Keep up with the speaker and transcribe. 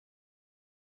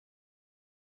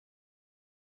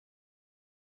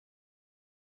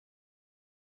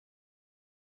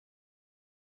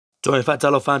Toi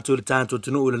whaatalo whantu le tātou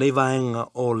tunu ula nei vahenga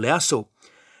o le aso.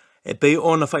 E pei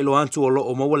ona whailo antu o lo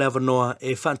o mawale awanoa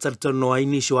e whaataro noa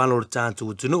inisio alo le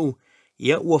tātou tunu.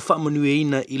 Ia ua whaamanue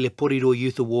ina i le Porirua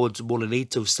Youth Awards mo le nei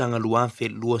tau sanga luafe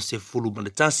lua se fulu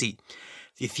manatasi.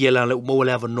 Fifiela le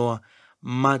mawale awanoa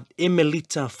ma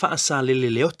Emelita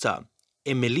Fa'asalele Leota.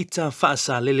 Emelita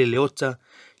Fa'asalele Leota.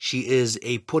 She is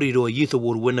a Porirua Youth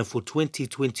Award winner for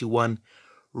 2021,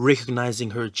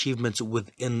 recognizing her achievements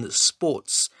within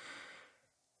sports.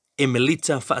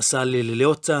 Emelita Fa'asalele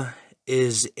Leota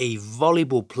is a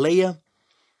volleyball player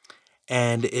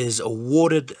and is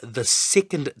awarded the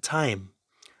second time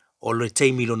o le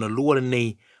teimi lona lua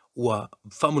nei ua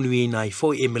whamunui nai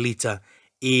fo Emelita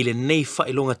i le nei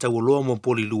whailonga tau loa mo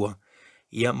Porirua.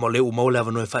 Ia mo le u maula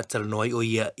vanoi whaatara noi o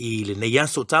ia i le nei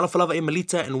aso. Tālawha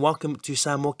Emelita, and welcome to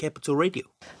Samoa Capital Radio.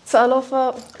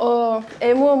 Tālawha o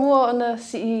e mua ona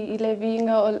si i le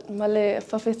vinga o ma le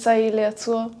whawhetai i le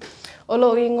atua. O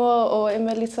lo ingoa o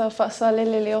Emelita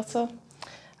Fa'asalele Leota.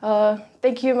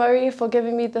 Thank you, Murray, for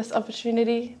giving me this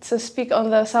opportunity to speak on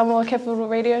the Samoa Capital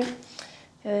Radio.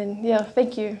 And yeah,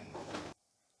 thank you.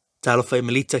 Tālawha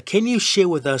Emelita, can you share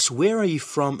with us where are you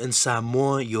from in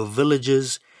Samoa, your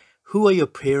villages? Who are your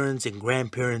parents and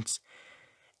grandparents,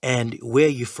 and where are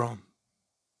you from?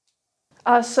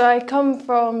 So I come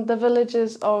from the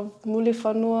villages of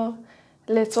Muliwhanua,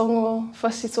 Letongo,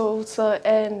 Whasito Uta,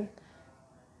 and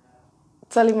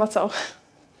Talimatau.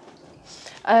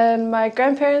 And my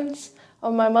grandparents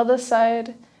on my mother's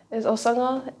side is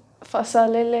Osanga,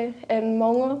 Fa'asalele, and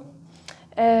Mongo.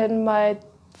 And my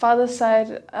father's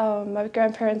side, my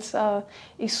grandparents are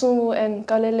Isumu and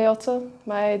Kale Leota.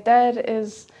 My dad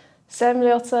is Sam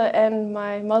Leota, and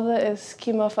my mother is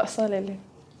Kima Fa'asalele.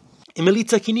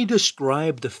 Emelita, can you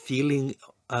describe the feeling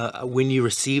when you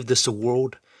received this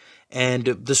award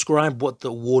and describe what the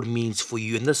award means for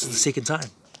you? And this is the second time.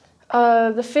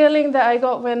 The feeling that I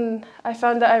got when I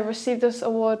found that I received this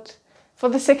award for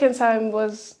the second time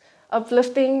was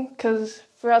uplifting, because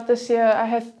throughout this year I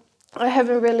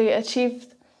haven't really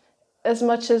achieved as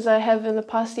much as I have in the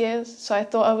past years. So I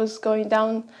thought I was going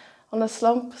down on a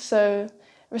slump. So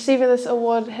receiving this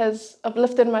award has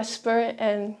uplifted my spirit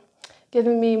and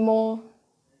given me more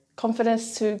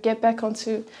confidence to get back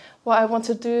onto what I want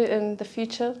to do in the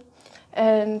future.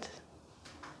 And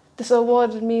this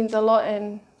award means a lot,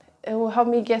 and it will help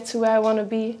me get to where I want to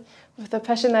be with the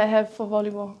passion I have for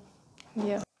volleyball.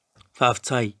 Yeah.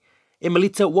 Whaafetai.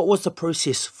 Emelita, what was the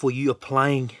process for you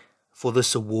applying for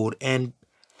this award, and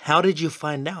how did you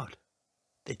find out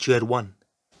that you had won?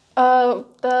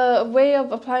 The way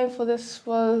of applying for this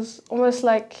was almost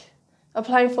like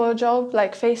applying for a job,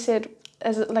 like face it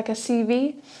as like a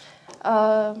CV.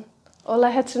 All I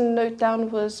had to note down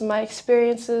was my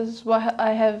experiences, what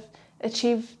I have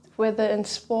achieved, whether in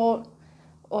sport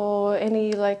or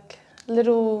any like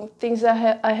little things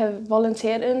that I have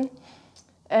volunteered in,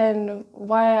 and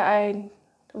why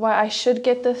I should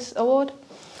get this award.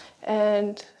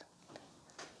 And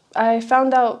I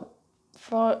found out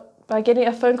by getting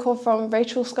a phone call from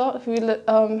Rachel Scott,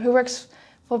 who works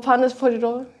for Partners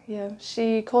Porirua. Yeah,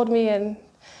 she called me and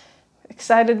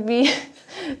excited me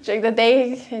during the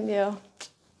day, and yeah.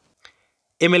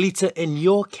 Emelita, in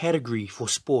your category for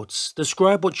sports,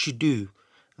 describe what you do,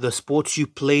 the sports you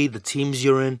play, the teams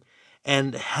you're in,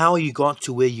 and how you got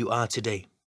to where you are today.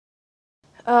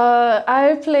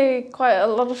 I play quite a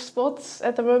lot of sports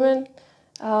at the moment.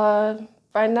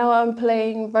 Right now I'm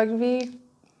playing rugby,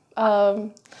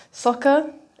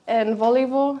 soccer and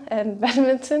volleyball and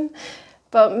badminton,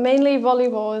 but mainly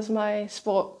volleyball is my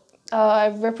sport.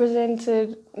 I've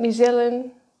represented New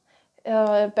Zealand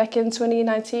back in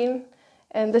 2019,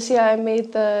 and this year I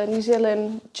made the New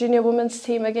Zealand junior women's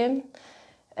team again,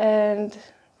 and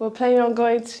we're planning on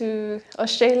going to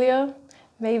Australia,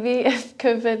 maybe if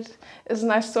COVID is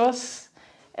nice to us.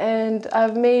 And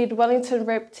I've made Wellington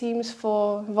rep teams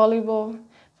for volleyball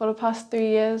for the past 3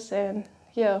 years, and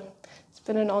yeah, it's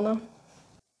been an honor.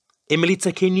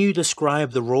 Emelita, can you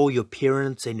describe the role your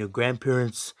parents and your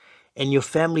grandparents and your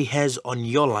family has on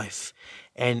your life,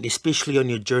 and especially on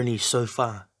your journey so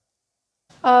far?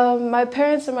 My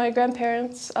parents and my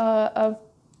grandparents are a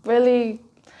really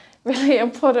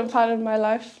important part of my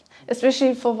life,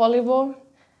 especially for volleyball.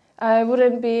 I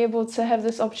wouldn't be able to have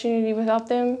this opportunity without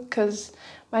them, because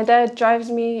my dad drives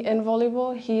me in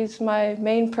volleyball. He's my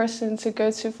main person to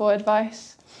go to for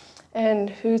advice and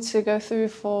who to go through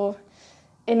for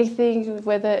anything,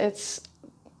 whether it's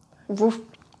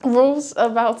rules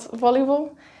about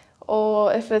volleyball,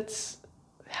 or if it's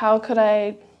how could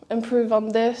I improve on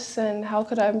this and how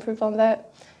could I improve on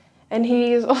that. and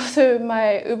he is also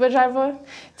my Uber driver.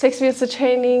 Takes me to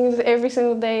trainings every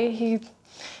single day.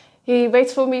 He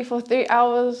waits for me for 3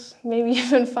 hours, maybe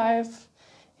even 5.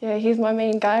 Yeah, he's my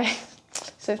main guy.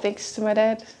 So thanks to my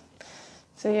dad.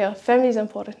 So yeah, family is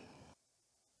important.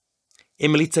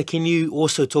 Emelita, can you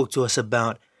also talk to us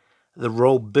about the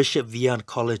role Bishop Viard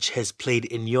College has played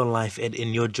in your life and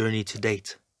in your journey to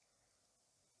date?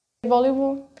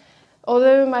 Volleyball.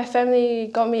 Although my family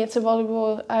got me into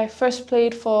volleyball, I first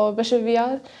played for Bishop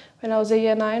Viard when I was a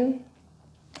year 9.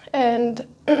 And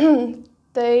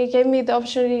they gave me the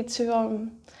opportunity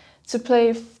to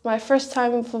play my first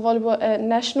time for volleyball at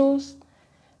nationals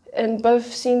in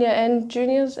both senior and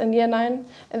juniors in year 9.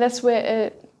 And that's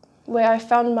where I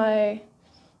found my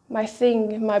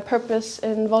purpose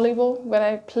in volleyball, when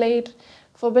I played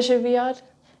for Bishop Viard.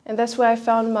 And that's where I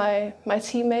found my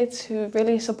teammates who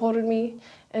really supported me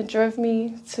and drove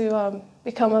me to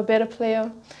become a better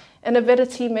player and a better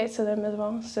teammate to them as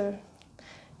well. So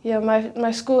yeah,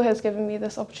 my school has given me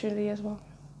this opportunity as well.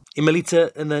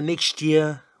 Emelita, in the next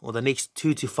year or the next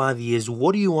 2 to 5 years,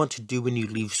 what do you want to do when you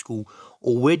leave school,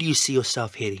 or where do you see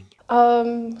yourself heading?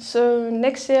 So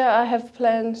next year I have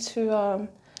plans to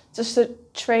just to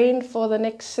train for the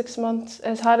next 6 months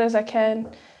as hard as I can,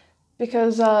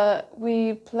 because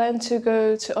we plan to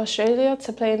go to Australia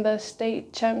to play in the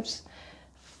state champs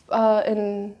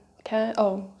in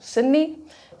Sydney.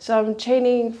 So I'm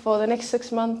training for the next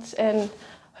 6 months, and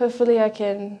hopefully I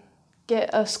can get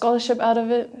a scholarship out of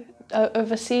it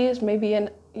overseas, maybe in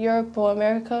Europe or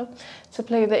America, to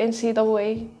play the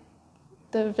NCAA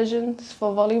divisions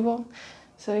for volleyball.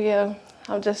 So yeah,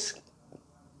 I'm just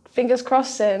fingers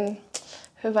crossed and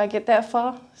hope I get that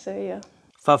far. So yeah.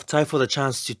 Whawhatai for the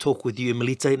chance to talk with you,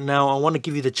 Emelita. Now I want to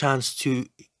give you the chance to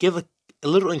give a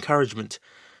little encouragement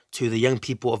to the young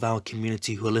people of our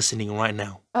community who are listening right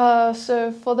now.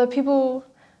 So for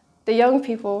the young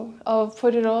people of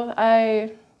Porirua,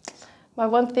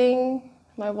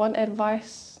 my one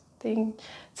advice thing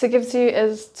to give to you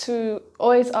is to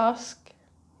always ask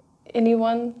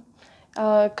anyone,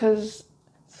 because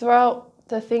throughout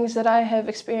the things that I have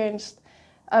experienced,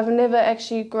 I've never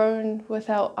actually grown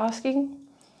without asking.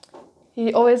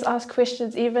 You always ask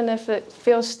questions, even if it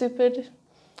feels stupid.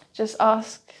 Just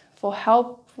ask for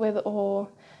help or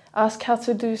ask how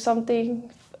to do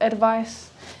something, advice.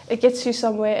 It gets you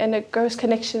somewhere, and it grows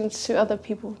connections to other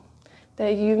people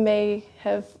that you may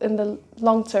have in the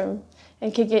long term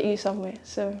and can get you somewhere.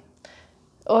 So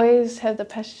always have the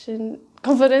passion,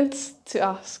 confidence to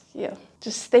ask. Yeah.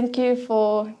 Just thank you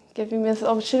for giving me this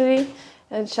opportunity,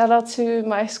 and shout out to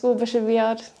my school, Bishop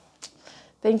Viard.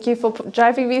 Thank you for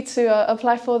driving me to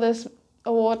apply for this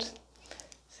award.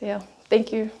 So yeah,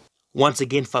 thank you. Once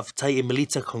again, whawhatai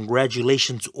Emelita,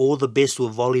 congratulations, all the best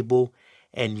with volleyball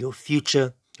and your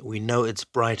future. We know it's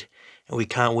bright, and we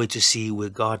can't wait to see where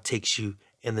God takes you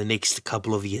in the next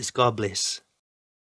couple of years. God bless.